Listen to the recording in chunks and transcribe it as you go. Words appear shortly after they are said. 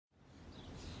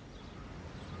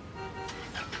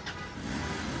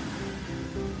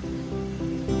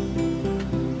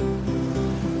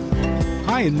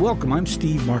Hi and welcome. I'm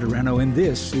Steve Martirano, and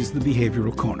this is the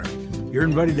Behavioral Corner. You're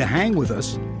invited to hang with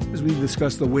us as we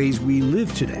discuss the ways we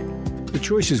live today, the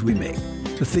choices we make,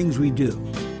 the things we do,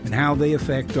 and how they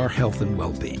affect our health and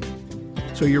well-being.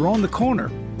 So you're on the corner,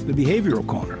 the Behavioral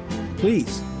Corner.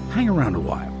 Please hang around a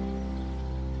while.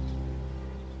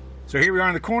 So here we are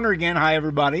in the corner again. Hi,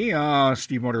 everybody.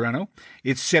 Steve Martirano.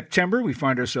 It's September. We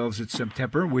find ourselves at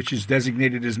September, which is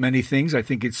designated as many things. I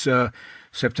think it's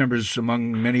September's,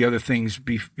 among many other things,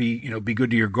 be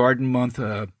good to your garden month.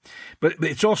 But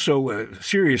it's also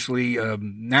seriously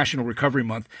National Recovery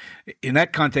Month. In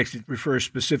that context, it refers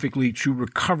specifically to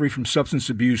recovery from substance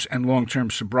abuse and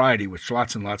long-term sobriety, which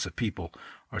lots and lots of people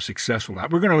are successful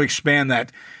at. We're going to expand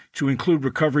that to include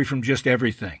recovery from just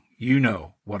everything. You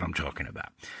know what I'm talking about.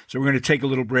 So we're going to take a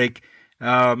little break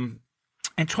and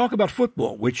talk about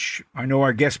football, which I know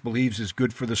our guest believes is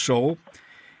good for the soul.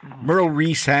 Merrill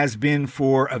Reese has been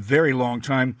for a very long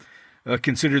time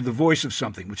considered the voice of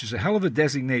something, which is a hell of a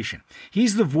designation.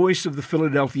 He's the voice of the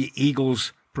Philadelphia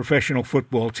Eagles professional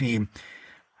football team.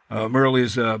 Merrill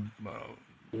is a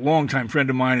longtime friend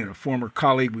of mine and a former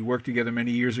colleague. We worked together many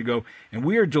years ago, and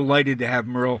we are delighted to have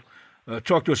Merrill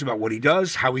talk to us about what he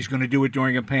does, how he's going to do it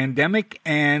during a pandemic,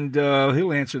 and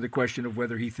he'll answer the question of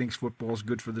whether he thinks football is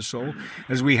good for the soul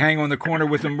as we hang on the corner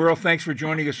with him. Merrill, thanks for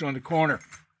joining us on the corner.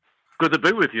 Good to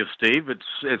be with you, Steve.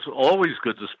 It's always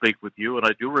good to speak with you, and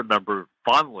I do remember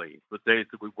fondly the days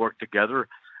that we worked together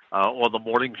on the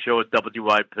morning show at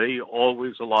WIP.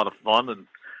 Always a lot of fun, and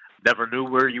never knew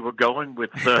where you were going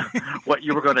with what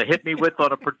you were going to hit me with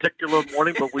on a particular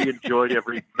morning, but we enjoyed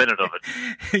every minute of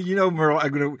it. You know, Merrill,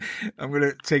 I'm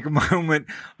gonna take a moment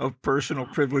of personal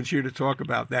privilege here to talk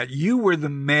about that. You were the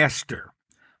master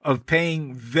of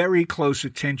paying very close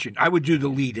attention. I would do the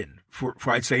lead-in for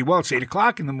I'd say, well, it's 8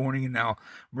 o'clock in the morning, and now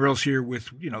Merrill's here with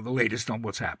the latest on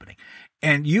what's happening.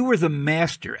 And you were the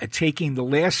master at taking the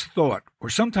last thought, or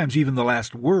sometimes even the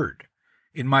last word,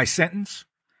 in my sentence,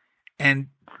 and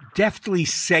deftly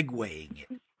segueing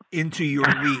it into your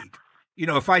lead.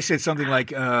 If I said something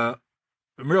like,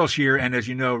 Merrill's here, and as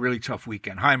you know, really tough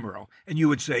weekend. Hi, Merrill. And you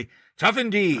would say, tough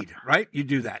indeed, right? You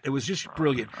do that. It was just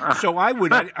brilliant. So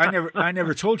I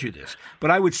never told you this, but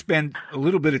I would spend a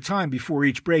little bit of time before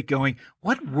each break going,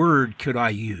 what word could I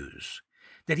use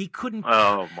that he couldn't,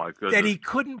 oh my goodness, that he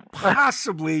couldn't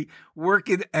possibly work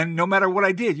it? And no matter what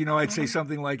I did, I'd say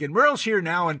something like, and Merrill's here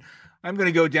now, and I'm going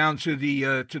to go down to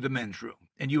the men's room.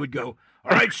 And you would go,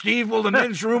 all right, Steve, well, the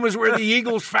men's room is where the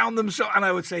Eagles found themselves. And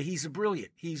I would say, he's brilliant.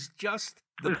 He's just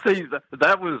the See,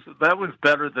 that was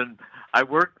better than I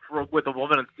worked with a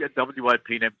woman at WIP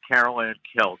named Caroline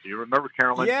Kell. Do you remember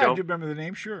Caroline Kell? Yeah, I do remember the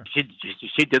name, sure. She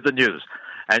did the news,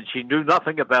 and she knew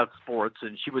nothing about sports,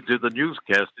 and she would do the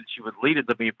newscast, and she would lead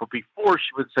into me. But before, she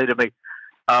would say to me,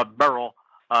 Merrill,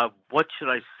 what should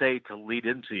I say to lead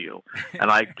into you?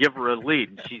 And I'd give her a lead,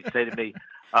 and she'd say to me,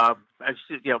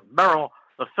 Merrill,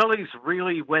 the Phillies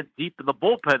really went deep in the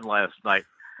bullpen last night.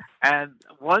 And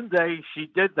one day she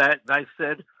did that, and I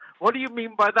said, what do you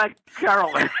mean by that,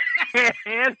 Carolyn?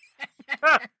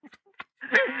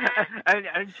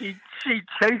 and she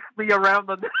chased me around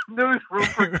the newsroom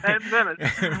for 10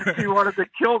 minutes. She wanted to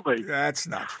kill me. That's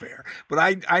not fair.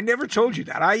 But I never told you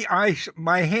that. I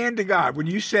my hand to God, when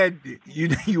you said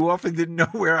you often didn't know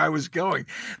where I was going,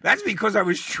 that's because I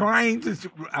was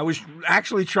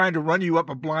actually trying to run you up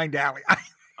a blind alley.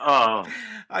 Oh.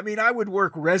 I mean, I would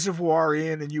work reservoir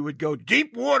in, and you would go,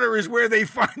 deep water is where they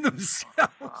find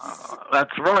themselves.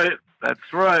 That's right. That's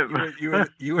right. You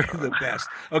were the best.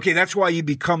 Okay, that's why you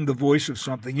become the voice of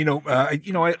something.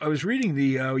 I was reading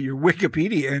your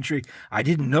Wikipedia entry. I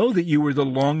didn't know that you were the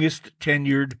longest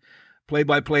tenured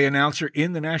play-by-play announcer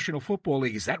in the National Football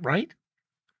League. Is that right?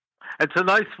 It's a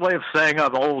nice way of saying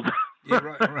I'm old. Yeah,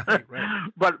 right.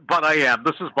 But I am.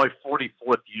 This is my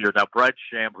 44th year now. Brad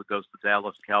Sham, who goes to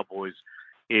Dallas Cowboys,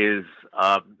 is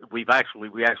we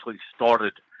actually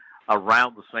started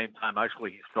around the same time.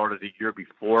 Actually, he started a year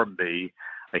before me.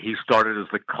 He started as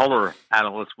the color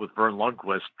analyst with Vern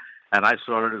Lundquist, and I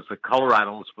started as the color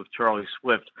analyst with Charlie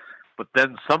Swift. But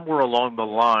then somewhere along the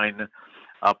line,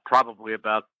 probably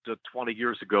about 20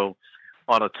 years ago,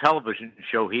 on a television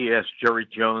show, he asked Jerry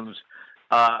Jones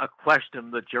a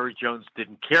question that Jerry Jones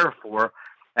didn't care for,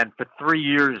 and for 3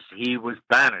 years he was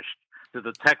banished to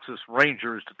the Texas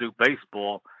Rangers to do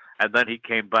baseball, and then he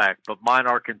came back. But mine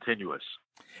are continuous.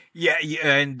 Yeah,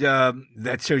 and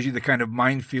that shows you the kind of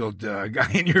minefield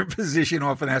guy in your position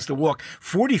often has to walk.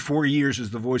 44 years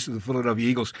as the voice of the Philadelphia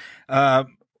Eagles. I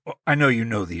know you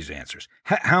know these answers.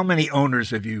 How many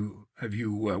owners have you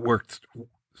worked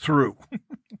through?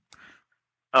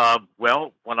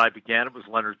 Well, when I began, it was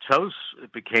Leonard Tost.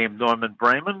 It became Norman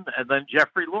Brayman, and then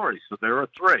Jeffrey Lurie. So there are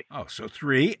three. Oh, so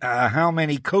three. How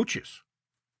many coaches?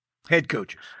 Head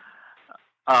coaches?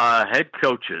 Head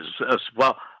coaches.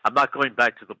 Well, I'm not going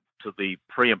back to the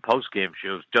pre and post game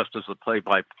shows. Just as a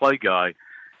play-by-play guy,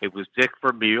 it was Dick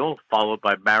Vermeil, followed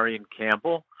by Marion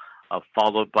Campbell,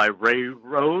 followed by Ray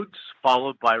Rhodes,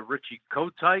 followed by Richie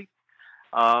Kotite,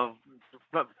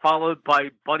 followed by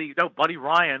Buddy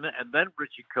Ryan, and then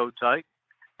Richie Kotite,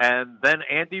 and then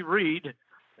Andy Reid,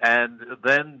 and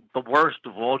then the worst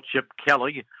of all, Chip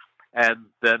Kelly, and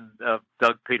then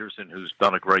Doug Peterson, who's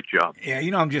done a great job. Yeah,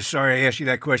 I'm just sorry I asked you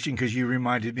that question because you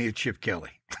reminded me of Chip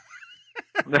Kelly.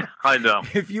 I know.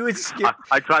 If you had skipped,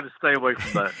 I try to stay away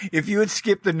from that. If you had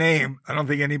skipped the name, I don't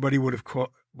think anybody would have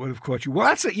caught you.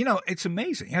 Well, it's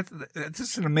amazing.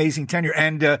 That's an amazing tenure,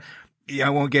 and I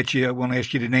won't ask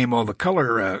you to name all the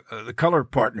color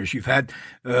partners you've had,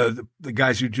 the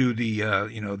guys who do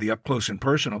the up close and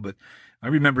personal, but I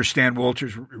remember Stan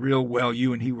Walters real well.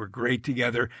 You and he were great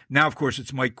together. Now, of course,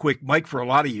 it's Mike Quick. Mike for a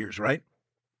lot of years, right?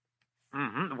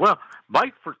 Mm-hmm. Well,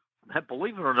 Mike,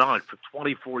 believe it or not, for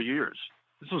 24 years.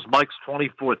 This was Mike's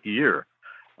 24th year.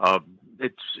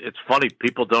 It's funny.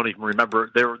 People don't even remember.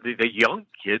 The young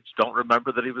kids don't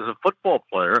remember that he was a football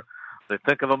player. They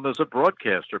think of him as a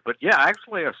broadcaster. But, yeah,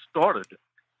 actually I started.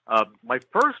 My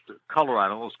first color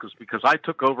analyst, because I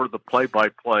took over the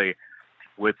play-by-play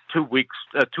with 2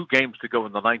 games to go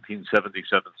in the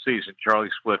 1977 season. Charlie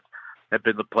Swift had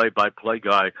been the play-by-play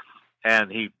guy,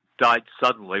 and he died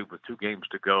suddenly with 2 games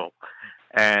to go.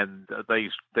 And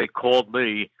they called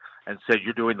me and said,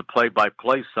 "You're doing the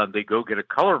play-by-play Sunday. Go get a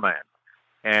color man."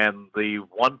 And the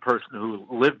one person who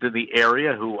lived in the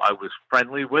area who I was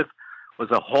friendly with was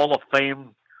a Hall of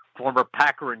Fame former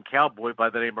Packer and Cowboy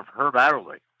by the name of Herb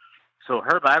Adderley. So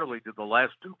Herb Adderley did the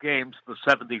last 2 games of the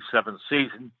 77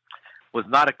 season, was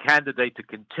not a candidate to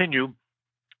continue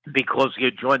because he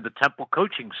had joined the Temple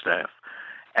coaching staff.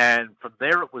 And from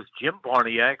there it was Jim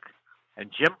Barniak,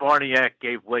 and Jim Barniak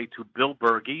gave way to Bill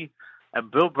Berge,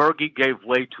 and Bill Berge gave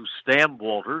way to Stan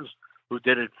Walters, who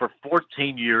did it for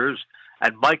 14 years,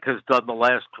 and Mike has done the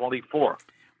last 24.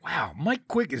 Wow, Mike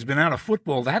Quick has been out of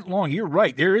football that long. You're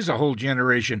right. There is a whole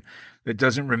generation that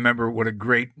doesn't remember what a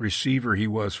great receiver he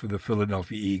was for the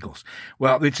Philadelphia Eagles.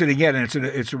 Well, it's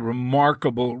a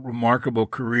remarkable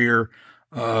career.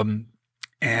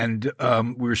 And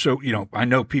we're so, I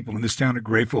know people in this town are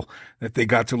grateful that they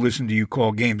got to listen to you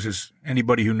call games. As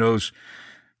anybody who knows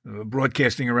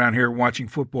broadcasting around here, watching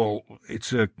football,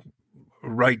 it's an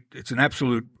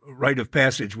absolute rite of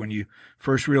passage when you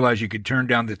first realize you could turn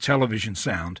down the television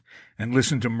sound and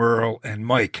listen to Merle and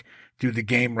Mike do the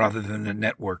game rather than the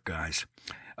network guys.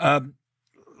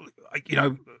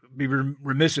 Be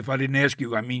remiss if I didn't ask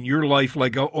you. I mean, your life,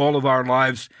 like all of our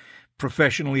lives,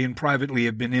 professionally and privately,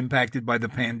 have been impacted by the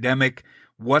pandemic.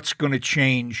 What's going to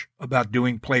change about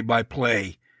doing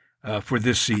play-by-play for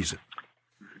this season?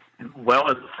 Well,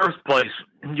 in the first place,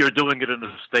 you're doing it in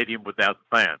a stadium without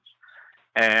fans.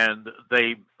 And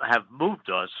they have moved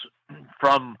us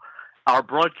from our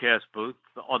broadcast booth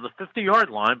on the 50-yard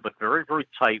line, but very, very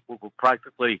tight. We're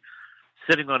practically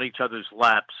sitting on each other's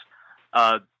laps,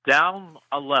 down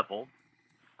a level,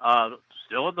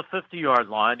 still on the 50-yard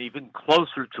line, even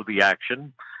closer to the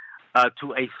action,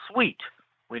 to a suite.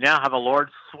 We now have a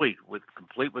large suite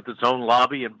complete with its own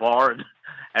lobby and bar and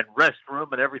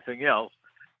restroom and everything else,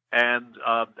 and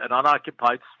an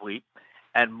unoccupied suite.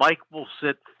 And Mike will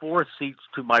sit 4 seats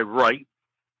to my right,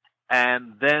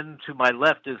 and then to my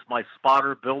left is my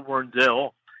spotter, Bill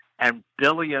Werndell, and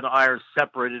Billy and I are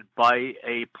separated by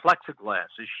a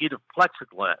sheet of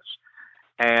plexiglass.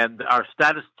 And our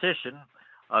statistician,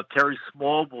 Terry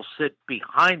Small, will sit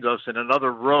behind us in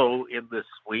another row in this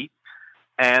suite,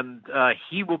 and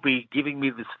he will be giving me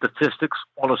the statistics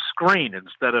on a screen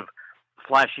instead of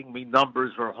flashing me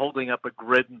numbers or holding up a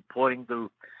grid and pointing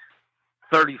to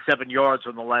 37 yards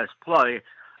on the last play.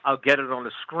 I'll get it on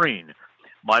a screen.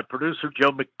 My producer,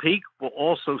 Joe McPeak, will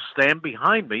also stand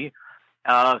behind me,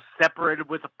 separated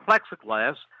with a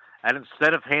plexiglass, and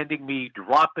instead of handing me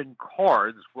drop-in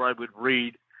cards where I would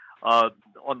read on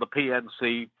the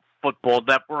PNC Football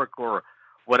Network or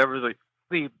whatever in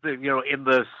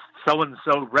the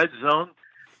so-and-so red zone,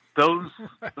 those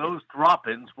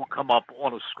drop-ins will come up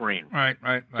on a screen. Right.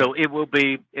 So it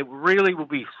really will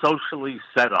be socially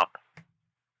set up.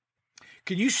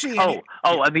 Can you see? And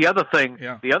the other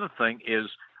thing is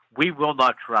we will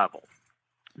not travel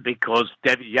because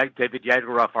David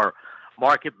Yageroff, our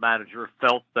market manager,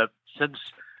 felt that since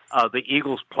the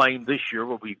Eagles playing this year,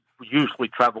 where we usually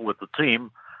travel with the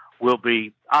team, will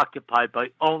be occupied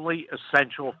by only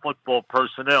essential football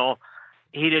personnel.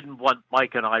 He didn't want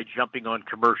Mike and I jumping on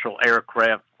commercial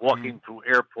aircraft, walking through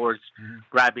airports,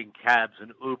 grabbing cabs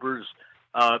and Ubers.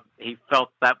 He felt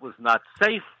that was not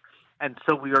safe, and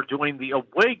so we are doing the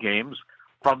away games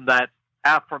from that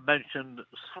aforementioned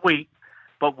suite,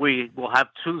 but we will have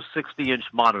two 60-inch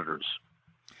monitors.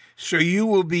 So you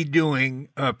will be doing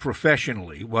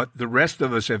professionally what the rest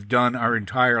of us have done our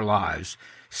entire lives: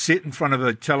 sit in front of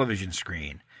a television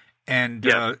screen and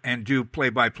do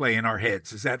play-by-play in our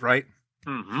heads. Is that right?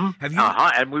 Mm-hmm. Have you?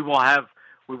 And we will have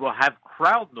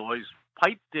crowd noise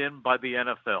piped in by the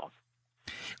NFL.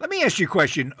 Let me ask you a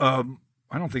question.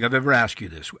 I don't think I've ever asked you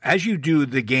this. As you do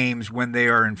the games when they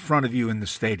are in front of you in the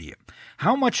stadium,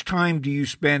 how much time do you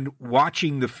spend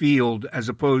watching the field as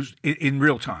opposed in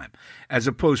real time, as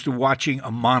opposed to watching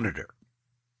a monitor?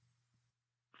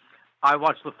 I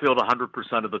watch the field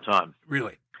 100% of the time.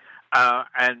 Really?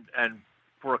 And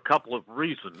for a couple of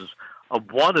reasons.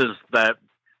 One is that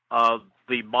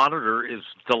the monitor is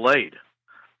delayed.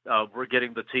 We're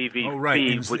getting the TV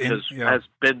feed, which has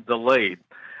been delayed.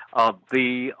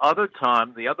 The other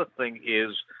thing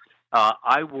is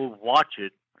I will watch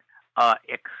it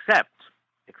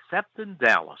except in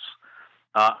Dallas.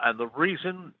 And the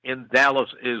reason in Dallas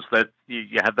is that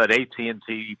you have that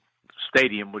AT&T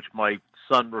Stadium, which my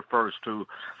son refers to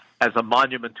as a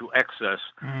monument to excess.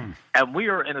 And we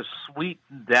are in a suite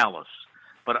in Dallas.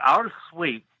 But our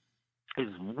suite is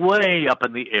way up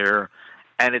in the air,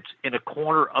 and it's in a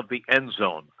corner of the end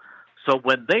zone. So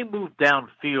when they move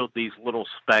downfield, these little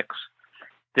specks,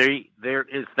 there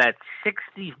is that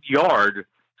 60-yard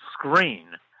screen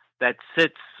that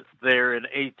sits there in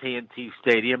AT&T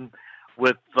Stadium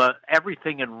with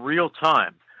everything in real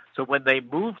time. So when they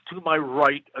move to my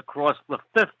right across the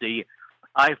 50,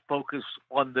 I focus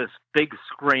on this big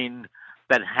screen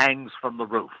that hangs from the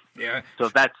roof. Yeah. So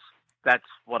that's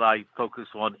what I focus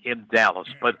on in Dallas.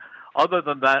 But other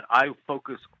than that, I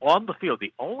focus on the field.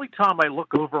 The only time I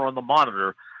look over on the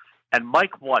monitor, and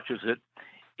Mike watches it,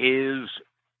 is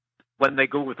when they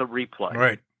go with a replay.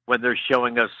 Right. When they're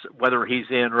showing us whether he's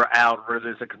in or out, or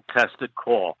there's a contested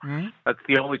call. That's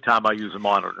the only time I use a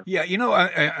monitor. Yeah,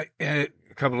 I a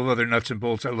couple of other nuts and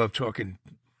bolts. I love talking,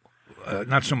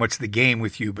 not so much the game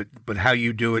with you, but how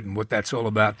you do it and what that's all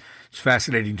about. It's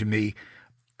fascinating to me.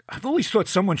 I've always thought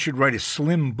someone should write a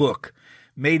slim book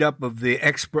made up of the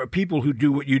expert people who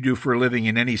do what you do for a living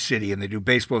in any city, and they do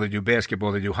baseball, they do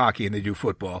basketball, they do hockey, and they do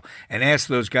football, and ask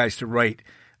those guys to write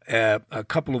a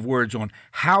couple of words on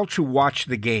how to watch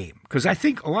the game. Because I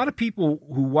think a lot of people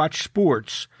who watch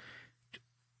sports,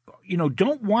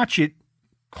 don't watch it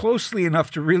closely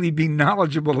enough to really be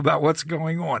knowledgeable about what's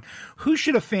going on. Who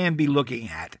should a fan be looking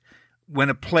at when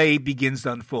a play begins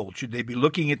to unfold? Should they be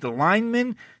looking at the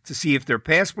linemen to see if they're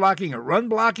pass blocking or run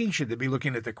blocking? Should they be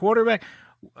looking at the quarterback?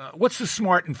 What's the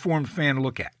smart, informed fan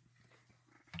look at?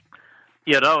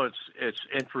 It's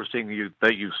interesting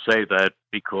that you say that,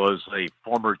 because a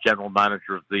former general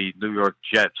manager of the New York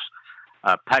Jets,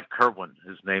 Pat Kerwin,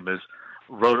 his name is,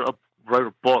 wrote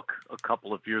a book a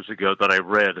couple of years ago that I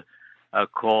read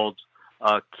called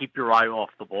 "Keep Your Eye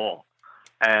Off the Ball."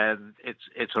 And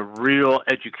it's a real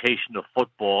education of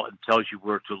football and tells you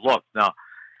where to look. Now,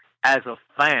 as a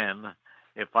fan,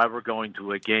 if I were going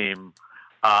to a game,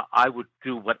 I would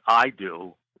do what I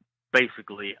do.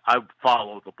 Basically, I would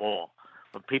follow the ball.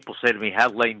 When people say to me,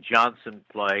 "How'd Lane Johnson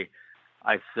play?"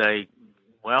 I say,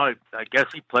 well, I guess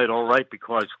he played all right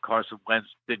because Carson Wentz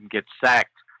didn't get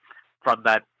sacked from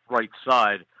that right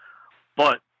side.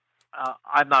 But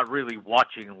I'm not really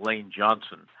watching Lane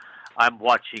Johnson. I'm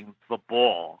watching the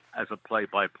ball as a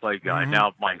play-by-play guy.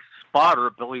 Now, my spotter,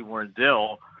 Billy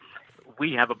Warndell,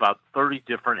 we have about 30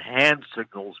 different hand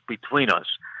signals between us.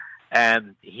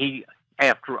 And he,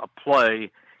 after a play,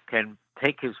 can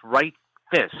take his right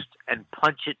fist and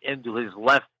punch it into his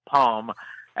left palm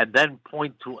and then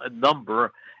point to a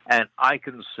number, and I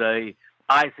can say,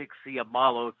 Isaac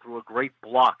Siamalo threw a great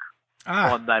block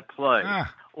on that play.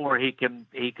 Or he can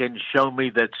show me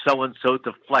that so-and-so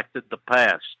deflected the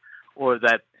pass, or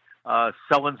that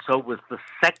so-and-so was the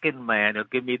second man. He'll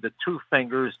give me the two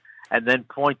fingers and then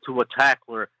point to a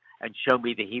tackler and show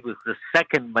me that he was the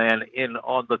second man in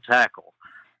on the tackle.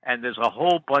 And there's a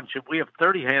whole bunch we have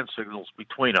 30 hand signals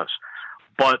between us.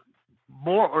 But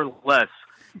more or less,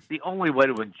 the only way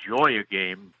to enjoy a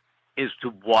game is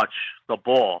to watch the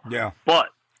ball. Yeah. But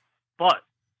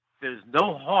there's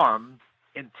no harm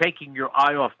in taking your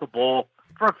eye off the ball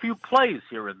for a few plays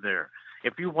here and there.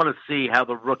 If you want to see how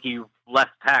the rookie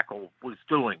left tackle was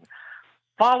doing,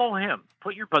 follow him.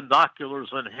 Put your binoculars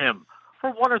on him.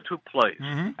 for one or two plays,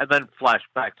 and then flash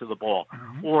back to the ball,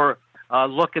 or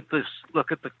look at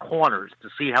the corners to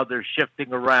see how they're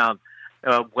shifting around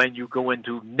when you go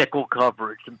into nickel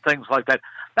coverage and things like that.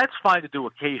 That's fine to do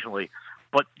occasionally,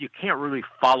 but you can't really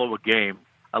follow a game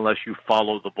unless you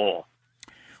follow the ball.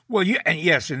 Well,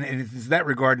 yes, and in that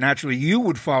regard, naturally, you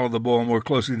would follow the ball more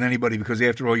closely than anybody because,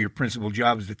 after all, your principal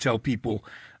job is to tell people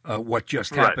what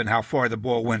just happened, how far the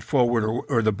ball went forward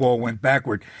or the ball went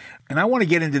backward. And I want to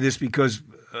get into this because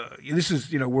this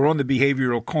is, we're on the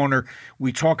behavioral corner.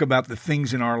 We talk about the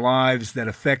things in our lives that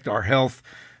affect our health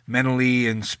mentally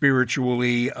and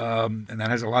spiritually, and that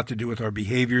has a lot to do with our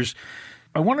behaviors.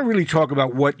 I want to really talk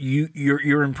about what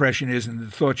your impression is and the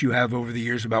thoughts you have over the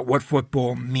years about what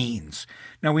football means.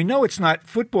 Now, we know it's not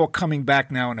football coming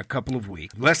back now in a couple of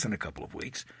weeks, less than a couple of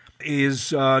weeks,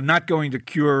 is not going to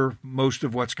cure most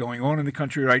of what's going on in the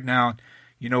country right now.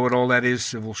 You know what all that is,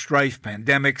 civil strife,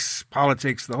 pandemics,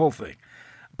 politics, the whole thing.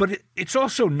 But it's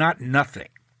also not nothing.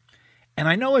 And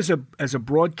I know as a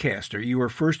broadcaster, you are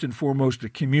first and foremost a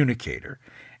communicator,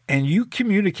 and you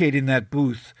communicate in that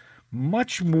booth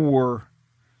much more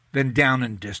than down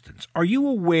in distance. Are you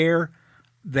aware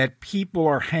that people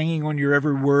are hanging on your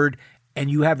every word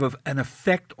and you have an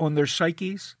effect on their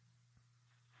psyches?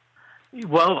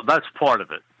 Well, that's part of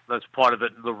it. That's part of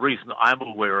it. And the reason I'm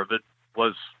aware of it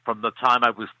was from the time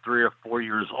I was 3 or 4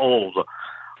 years old,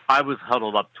 I was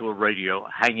huddled up to a radio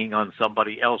hanging on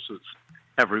somebody else's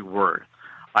every word.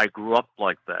 I grew up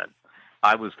like that.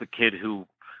 I was the kid who,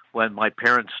 when my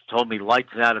parents told me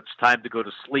lights out, it's time to go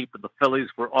to sleep, and the Phillies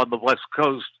were on the West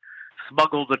Coast,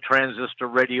 smuggled the transistor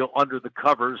radio under the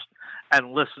covers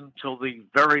and listened till the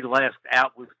very last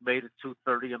out was made at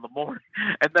 2:30 in the morning.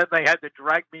 And then they had to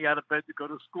drag me out of bed to go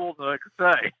to school the next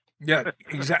day. Yeah,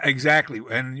 exactly.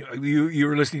 And you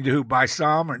were listening to who? By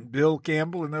Sam and Bill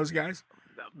Campbell and those guys?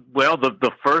 Well,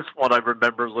 the first one I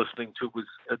remember listening to was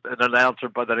an announcer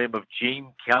by the name of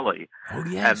Gene Kelly. Oh,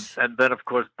 yes. And then, of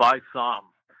course, By Sam.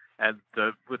 And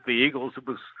with the Eagles, it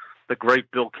was the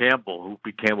great Bill Campbell, who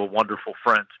became a wonderful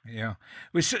friend. Yeah.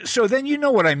 So then you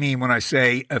know what I mean when I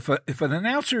say if an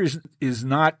announcer is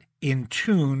not in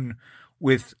tune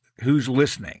with who's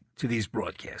listening to these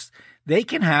broadcasts, they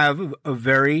can have a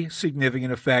very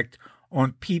significant effect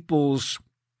on people's,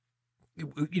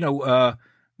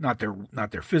 not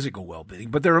their physical well-being,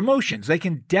 but their emotions. They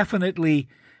can definitely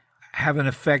have an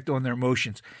effect on their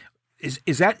emotions.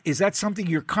 Is that something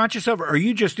you're conscious of, or are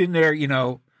you just in there,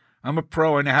 I'm a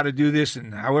pro, I know how to do this,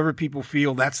 and however people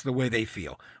feel, that's the way they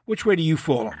feel? Which way do you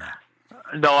fall on that?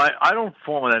 No, I don't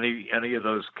fall in any of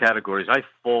those categories. I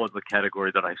fall in the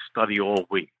category that I study all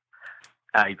week.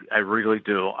 I really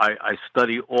do. I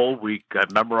study all week. I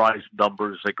memorize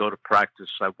numbers. I go to practice.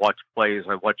 I watch plays.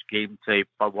 I watch game tape.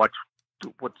 I watch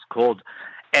what's called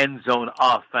end zone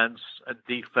offense and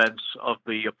defense of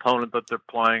the opponent that they're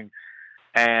playing.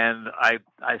 And I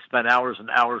spend hours and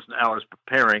hours and hours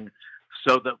preparing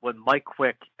so that when Mike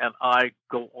Quick and I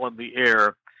go on the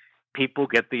air, people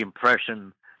get the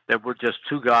impression that we're just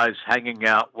two guys hanging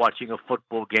out, watching a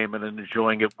football game and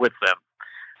enjoying it with them.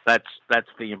 That's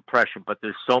the impression. But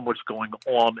there's so much going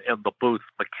on in the booth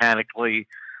mechanically,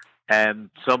 and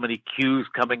so many cues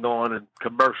coming on and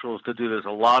commercials to do. There's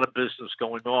a lot of business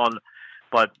going on,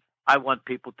 but I want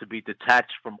people to be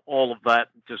detached from all of that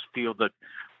and just feel that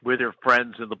we're their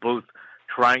friends in the booth,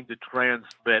 trying to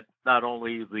transmit not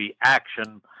only the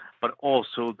action, but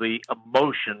also the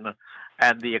emotion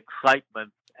and the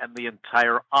excitement and the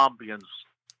entire ambience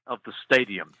of the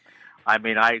stadium. I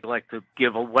mean, I like to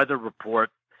give a weather report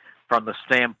from the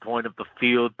standpoint of the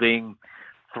field being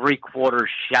 3/4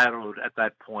 shadowed at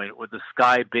that point, with the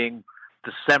sky being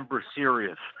December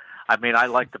serious. I mean, I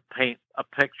like to paint a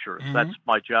picture. Mm-hmm. That's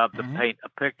my job, to paint a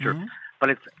picture. Mm-hmm.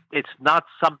 But it's not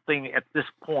something at this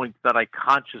point that I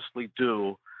consciously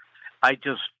do.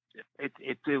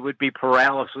 It would be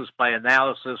paralysis by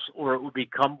analysis, or it would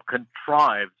become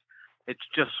contrived. It's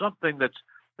just something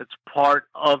that's part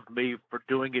of me for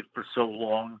doing it for so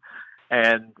long,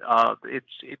 and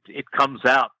it comes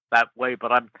out that way.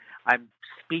 But I'm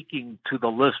speaking to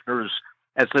the listeners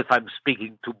as if I'm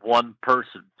speaking to one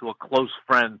person, to a close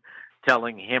friend,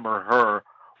 telling him or her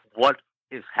what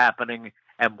is happening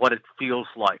and what it feels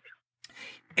like.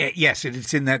 Yes,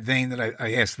 it's in that vein that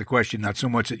I asked the question, not so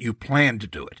much that you plan to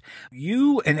do it.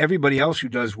 You and everybody else who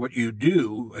does what you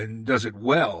do and does it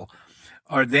well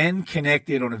are then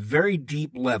connected on a very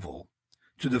deep level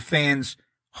to the fans'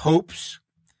 hopes,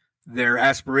 their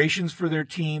aspirations for their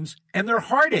teams, and their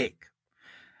heartache.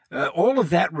 All of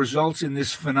that results in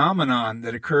this phenomenon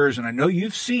that occurs, and I know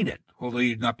you've seen it, although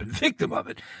you've not been a victim of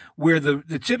it, where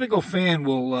the typical fan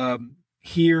will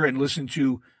hear and listen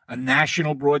to a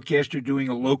national broadcaster doing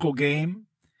a local game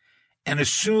and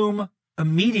assume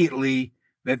immediately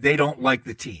that they don't like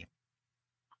the team.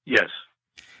 Yes.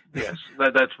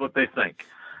 That's what they think.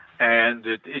 And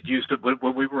it used to,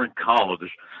 when we were in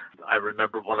college, I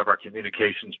remember one of our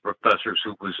communications professors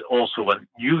who was also a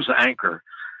news anchor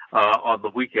on the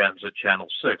weekends at Channel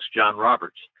 6, John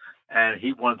Roberts. And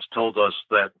he once told us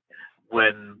that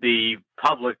when the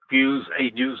public views a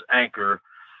news anchor,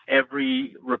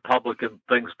 every Republican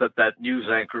thinks that news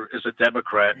anchor is a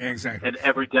Democrat, exactly. And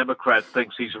every Democrat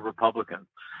thinks he's a Republican.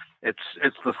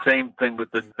 It's the same thing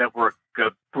with the network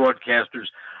broadcasters.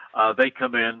 They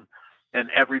come in, and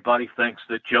everybody thinks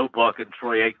that Joe Buck and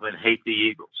Troy Aikman hate the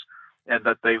Eagles and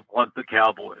that they want the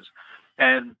Cowboys.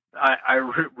 And I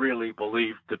really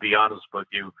believe, to be honest with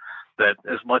you, that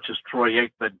as much as Troy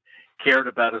Aikman cared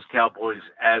about his Cowboys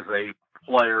as a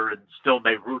player and still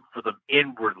may root for them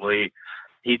inwardly,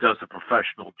 he does a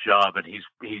professional job, and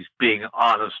he's being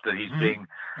honest, and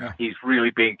he's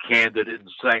really being candid in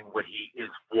saying what he is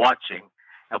watching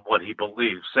and what he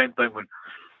believes. Same thing when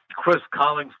Chris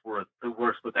Collingsworth, who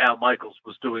works with Al Michaels,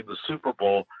 was doing the Super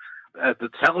Bowl, at the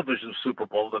television Super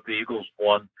Bowl that the Eagles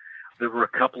won. There were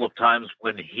a couple of times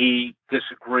when he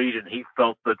disagreed, and he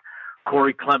felt that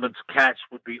Corey Clement's catch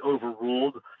would be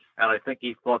overruled, and I think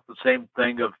he thought the same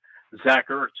thing of Zach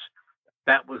Ertz.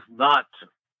 That was not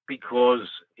because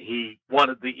he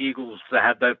wanted the Eagles to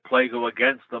have that play go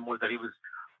against them or that he was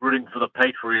rooting for the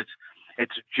Patriots.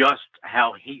 It's just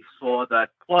how he saw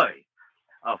that play.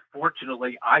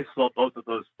 Fortunately, I saw both of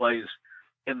those plays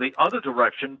in the other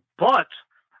direction, but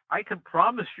I can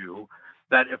promise you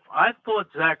that if I thought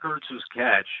Zach Ertz's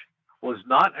catch was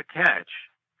not a catch,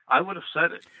 I would have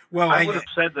said it. Well, I would have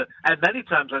said that, and many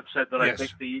times I've said that. Yes. I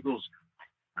think the Eagles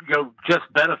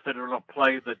just benefited on a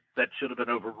play that should have been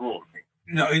overruled.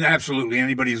 No, absolutely.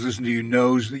 Anybody who's listened to you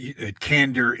knows that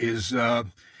candor is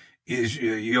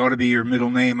you ought to be your middle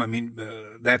name. I mean,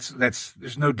 that's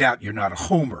there's no doubt you're not a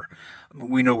homer.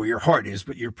 We know where your heart is,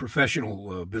 but your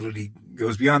professional ability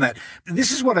goes beyond that.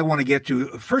 This is what I want to get to.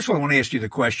 First of all, I want to ask you the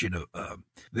question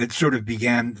that sort of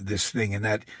began this thing, and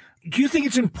that, do you think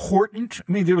it's important?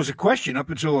 I mean, there was a question up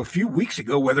until a few weeks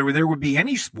ago whether there would be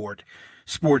any sports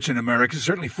in America.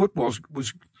 Certainly football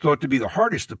was thought to be the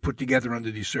hardest to put together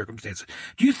under these circumstances.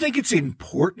 Do you think it's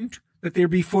important that there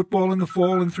be football in the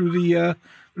fall and through the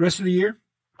rest of the year?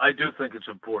 I do think it's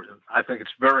important. I think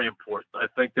it's very important. I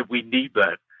think that we need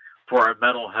that for our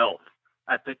mental health.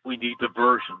 I think we need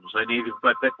diversions. I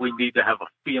think we need to have a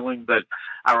feeling that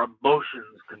our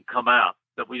emotions can come out,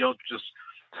 that we don't just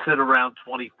sit around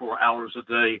 24 hours a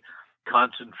day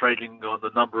concentrating on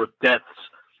the number of deaths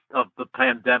of the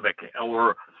pandemic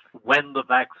or when the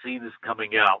vaccine is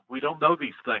coming out. We don't know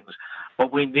these things,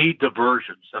 but we need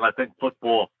diversions. And I think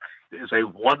football is a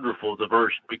wonderful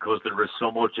diversion because there is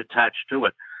so much attached to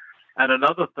it. And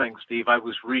another thing, Steve, I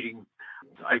was reading,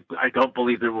 I don't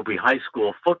believe there will be high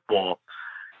school football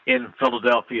in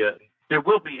Philadelphia. There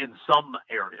will be in some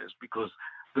areas because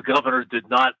the governor did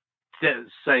not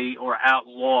say or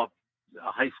outlaw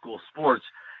high school sports.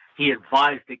 He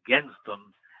advised against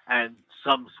them, and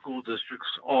some school districts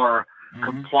are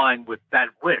complying with that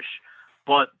wish.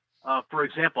 But, for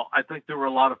example, I think there were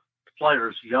a lot of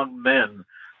players, young men,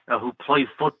 who play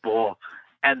football,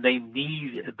 and they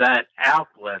need that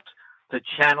outlet to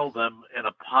channel them in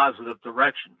a positive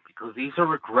direction because these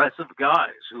are aggressive guys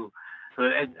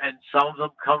and some of them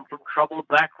come from troubled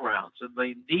backgrounds, and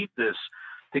they need this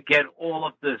to get all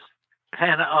of this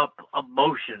pent-up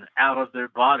emotion out of their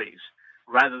bodies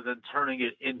rather than turning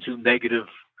it into negative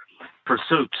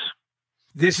pursuits.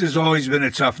 This has always been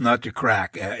a tough nut to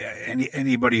crack.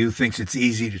 Anybody who thinks it's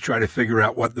easy to try to figure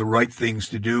out what the right things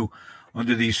to do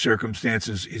under these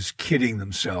circumstances is kidding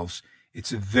themselves.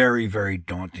 It's a very, very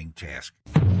daunting task.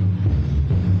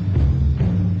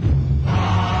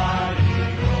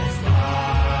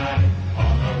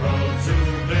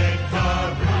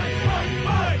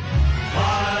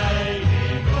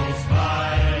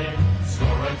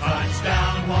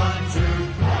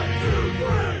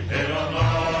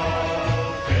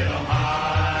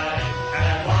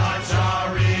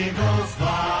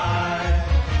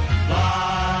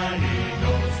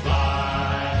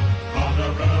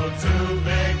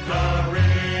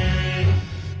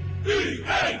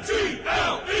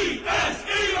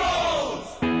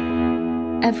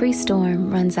 Every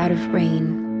storm runs out of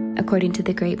rain, according to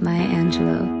the great Maya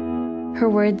Angelou. Her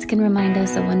words can remind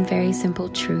us of one very simple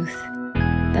truth,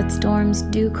 that storms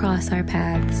do cross our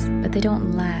paths, but they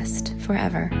don't last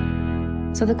forever.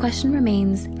 So the question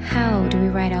remains, how do we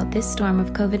ride out this storm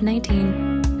of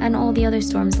COVID-19 and all the other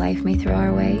storms life may throw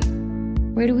our way?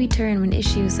 Where do we turn when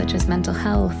issues such as mental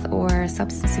health or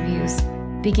substance abuse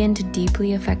begin to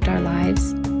deeply affect our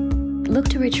lives? Look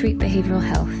to Retreat Behavioral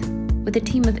Health. With a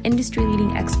team of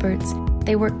industry-leading experts,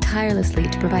 they work tirelessly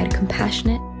to provide a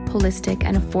compassionate, holistic,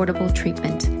 and affordable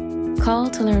treatment. Call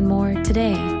to learn more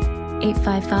today.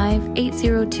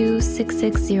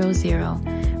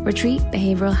 855-802-6600. Retreat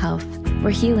Behavioral Health,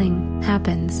 where healing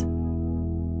happens.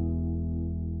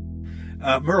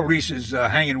 Merrill Reese is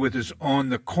hanging with us on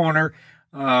the corner.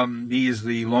 He is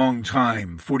the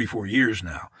long-time, 44 years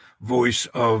now, voice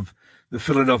of the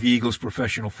Philadelphia Eagles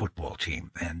professional football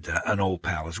team, and an old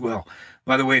pal as well.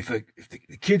 By the way, if the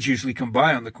kids usually come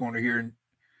by on the corner here and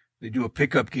they do a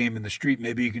pickup game in the street,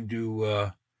 maybe you can do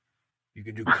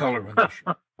color on the show.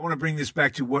 I want to bring this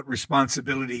back to what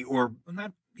responsibility, or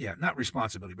not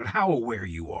responsibility, but how aware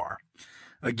you are.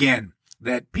 Again,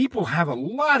 that people have a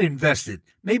lot invested,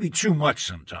 maybe too much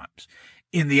sometimes,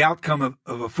 in the outcome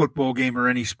of a football game or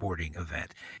any sporting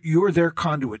event. You're their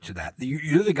conduit to that.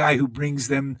 You're the guy who brings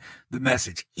them the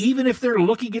message, even if they're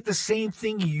looking at the same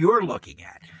thing you're looking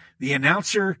at. The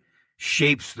announcer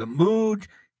shapes the mood,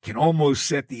 can almost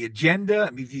set the agenda.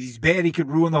 I mean, if he's bad, he could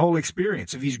ruin the whole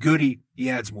experience. If he's good, he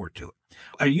adds more to it.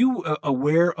 Are you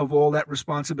aware of all that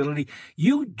responsibility?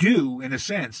 You do, in a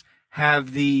sense,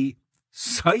 have the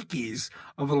psyches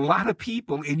of a lot of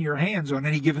people in your hands on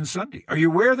any given Sunday. Are you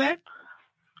aware of that?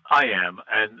 I am,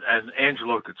 and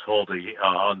Angelo Cataldi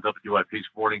on WIP's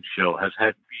morning show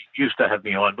used to have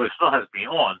me on, but still has me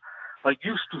on, but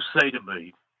used to say to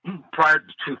me prior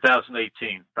to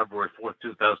 2018, February 4th,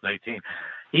 2018,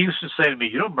 he used to say to me,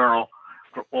 you know, Merrill,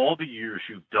 for all the years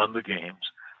you've done the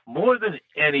games, more than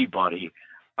anybody,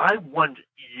 I want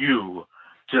you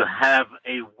to have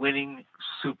a winning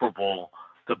Super Bowl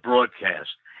to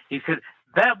broadcast. He said,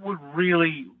 that would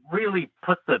really, really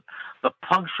put the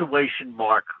punctuation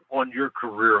mark on your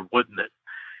career, wouldn't it?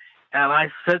 And I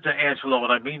said to Angelo,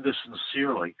 and I mean this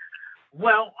sincerely,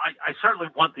 well, I certainly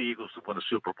want the Eagles to win a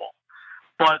Super Bowl.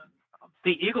 But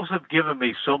the Eagles have given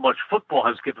me so much. Football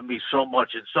has given me so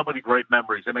much and so many great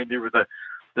memories. I mean, there were the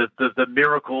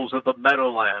miracles of the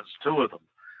Meadowlands, 2 of them.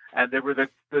 And there were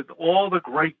all the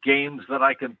great games that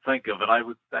I can think of. And I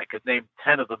could name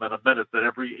 10 of them in a minute that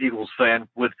every Eagles fan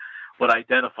would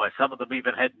identify. Some of them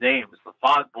even had names, the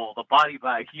fog ball, the body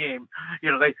bag game.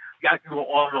 You know, I can go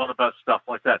on and on about stuff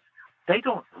like that. They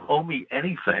don't owe me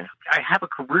anything. I have a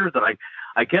career that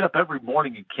I get up every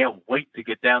morning and can't wait to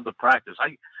get down to practice.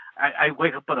 I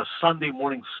wake up on a Sunday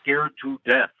morning scared to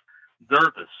death,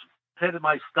 nervous, pit in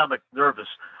my stomach, nervous,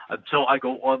 until I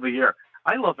go on the air.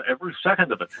 I love every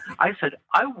second of it. I said,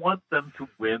 I want them to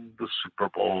win the Super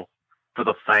Bowl for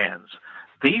the fans.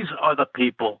 These are the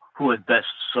people who invest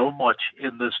so much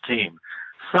in this team.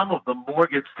 Some of them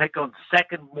take on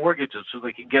second mortgages so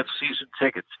they can get season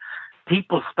tickets.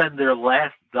 People spend their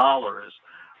last dollars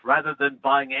rather than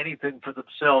buying anything for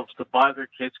themselves to buy their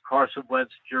kids Carson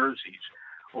Wentz jerseys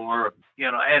or,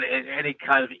 you know, any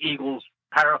kind of Eagles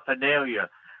paraphernalia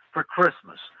for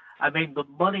Christmas. I mean, the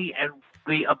money and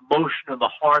the emotion and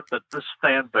the heart that this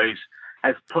fan base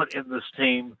has put in this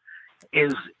team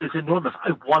is enormous.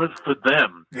 I want it for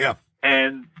them. Yeah.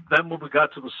 And then when we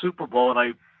got to the Super Bowl,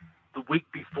 and the week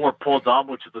before, Paul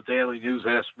Domowitch of the Daily News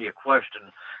asked me a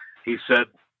question. He said,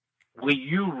 will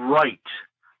you write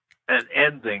an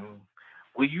ending?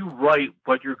 Will you write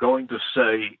what you're going to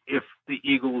say if the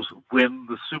Eagles win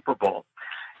the Super Bowl?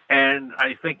 And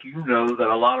I think you know that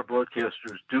a lot of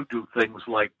broadcasters do things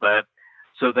like that,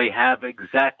 so they have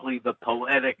exactly the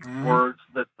poetic words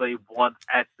that they want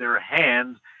at their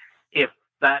hand if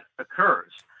that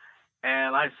occurs.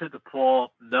 And I said to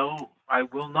Paul, no, I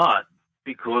will not,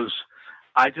 because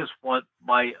I just want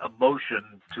my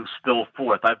emotion to spill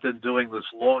forth. I've been doing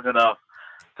this long enough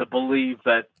to believe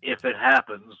that if it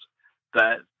happens,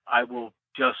 that I will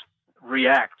just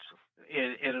react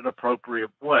in an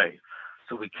appropriate way.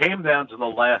 So we came down to the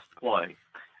last play,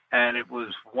 and it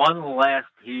was one last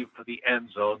heave for the end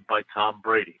zone by Tom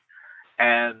Brady.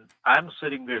 And I'm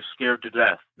sitting there scared to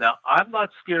death. Now, I'm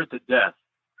not scared to death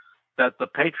that the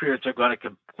Patriots are going to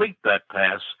complete that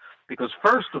pass because,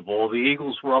 first of all, the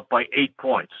Eagles were up by 8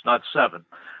 points, not 7.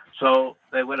 So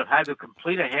they would have had to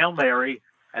complete a Hail Mary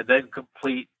and then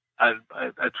complete a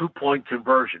 2-point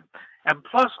conversion. And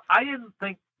plus, I didn't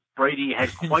think Brady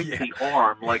had quite the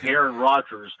arm like Aaron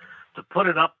Rodgers to put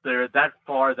it up there that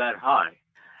far, that high.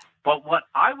 But what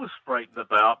I was frightened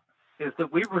about is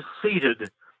that we were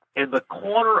seated in the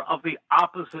corner of the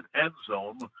opposite end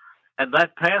zone, and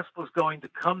that pass was going to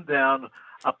come down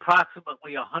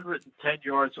approximately 110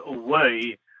 yards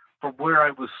away from where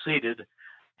I was seated.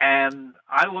 and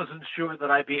I wasn't sure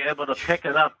that I'd be able to pick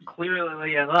it up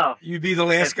clearly enough. You'd be the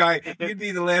last guy. You'd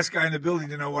be the last guy in the building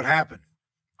to know what happened.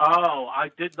 Oh,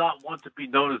 I did not want to be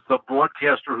known as the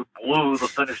broadcaster who blew the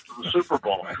finish to the Super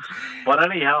Bowl. But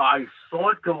anyhow, I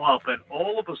saw it go up, and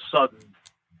all of a sudden,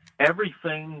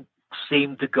 everything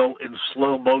seemed to go in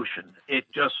slow motion. It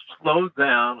just slowed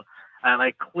down, and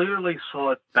I clearly saw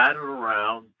it batter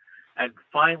around. And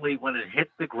finally, when it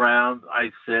hit the ground,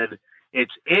 I said,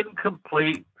 "It's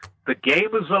incomplete. The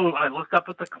game is over." I looked up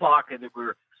at the clock, and there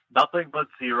were nothing but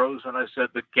zeros. And I said,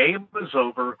 "The game is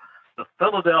over. The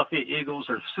Philadelphia Eagles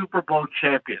are Super Bowl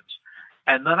champions."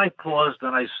 And then I paused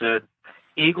and I said,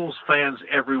 "Eagles fans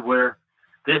everywhere,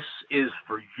 this is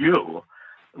for you.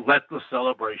 Let the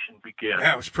celebration begin."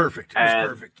 Yeah, it was perfect. It was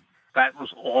perfect. That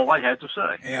was all I had to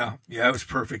say. Yeah, it was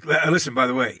perfect. Listen, by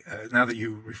the way, now that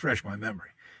you refresh my memory,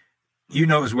 you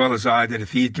know as well as I that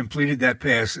if he had completed that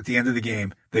pass at the end of the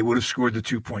game, they would have scored the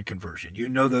 2-point conversion. You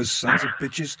know those sons of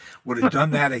bitches would have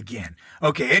done that again.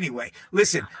 Okay, anyway,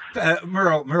 listen,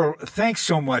 Merrill, thanks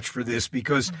so much for this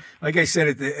because, like I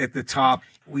said at the top,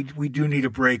 we do need a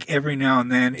break every now and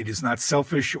then. It is not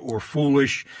selfish or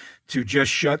foolish to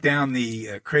just shut down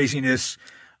the craziness.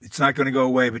 It's not going to go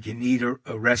away, but you need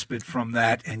a respite from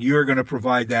that, and you're going to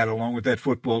provide that along with that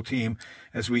football team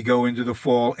as we go into the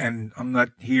fall. And I'm not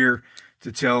here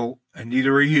to tell, and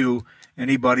neither are you,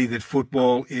 anybody that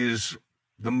football is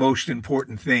the most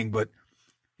important thing, but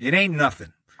it ain't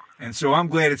nothing. And so I'm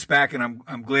glad it's back, and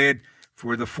I'm glad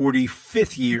for the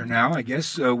 45th year now, I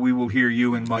guess, we will hear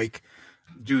you and Mike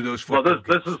do those football games.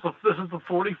 This is the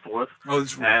 44th. Oh,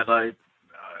 that's right. And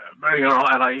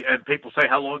and people say,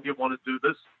 "How long do you want to do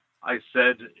this?" I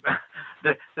said,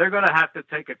 "They're going to have to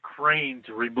take a crane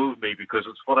to remove me because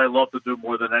it's what I love to do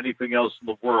more than anything else in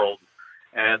the world,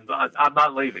 and I'm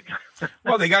not leaving."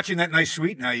 Well, they got you in that nice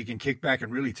suite now. You can kick back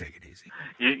and really take it easy.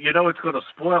 You know it's going to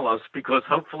spoil us because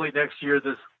hopefully next year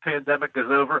this pandemic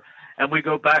is over and we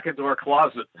go back into our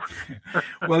closet.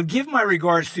 Well, give my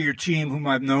regards to your team, whom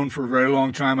I've known for a very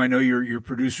long time. I know your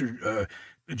producer,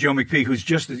 Joe McPeak, who's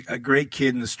just a great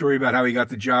kid, and the story about how he got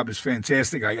the job is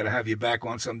fantastic. I got to have you back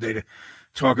on someday to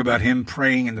talk about him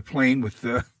praying in the plane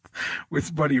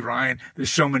with Buddy Ryan.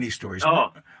 There's so many stories.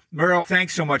 Oh. Merrill,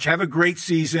 thanks so much. Have a great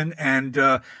season, and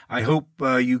I hope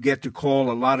you get to call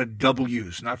a lot of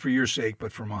W's, not for your sake,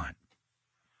 but for mine.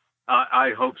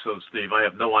 I hope so, Steve. I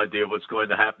have no idea what's going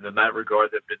to happen in that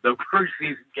regard. There have been no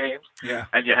preseason games,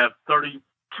 and you have 32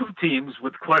 teams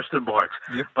with question marks.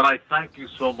 Yep. But I thank you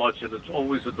so much, and it's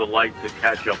always a delight to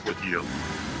catch up with you.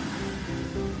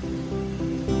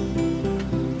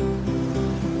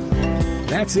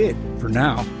 That's it for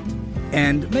now.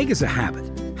 And make us a habit,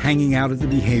 hanging out at the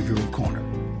Behavioral Corner.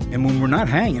 And when we're not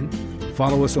hanging,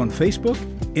 follow us on Facebook,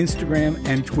 Instagram,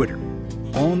 and Twitter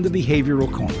on the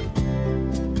Behavioral Corner.